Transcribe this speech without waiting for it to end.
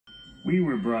We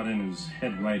were brought in as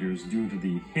head writers due to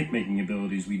the hit-making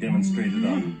abilities we demonstrated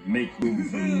on Make Room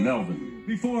for Melvin.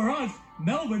 Before us,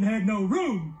 Melvin had no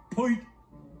room. Point.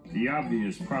 The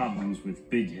obvious problems with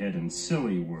Big Head and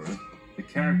Silly were the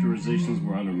characterizations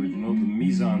were unoriginal, the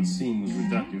mise-en-scene was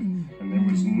reductive, and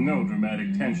there was no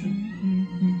dramatic tension.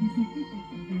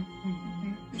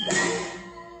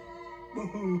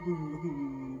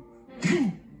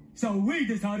 So we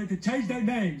decided to change their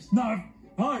names. No,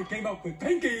 I came up with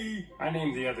Pinky. I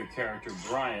named the other character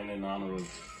Brian in honor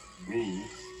of me,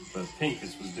 but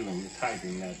Pinkus was doing the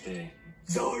typing that day.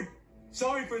 Zord,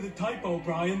 sorry for the typo,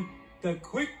 Brian. The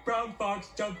quick brown fox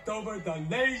jumped over the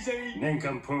lazy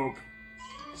nincompoop.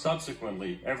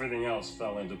 Subsequently, everything else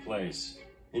fell into place.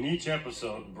 In each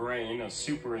episode, Brain, a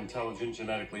super-intelligent,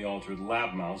 genetically altered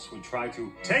lab mouse, would try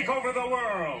to take over the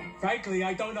world! Frankly,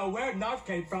 I don't know where Narf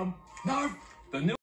came from. Narf! The new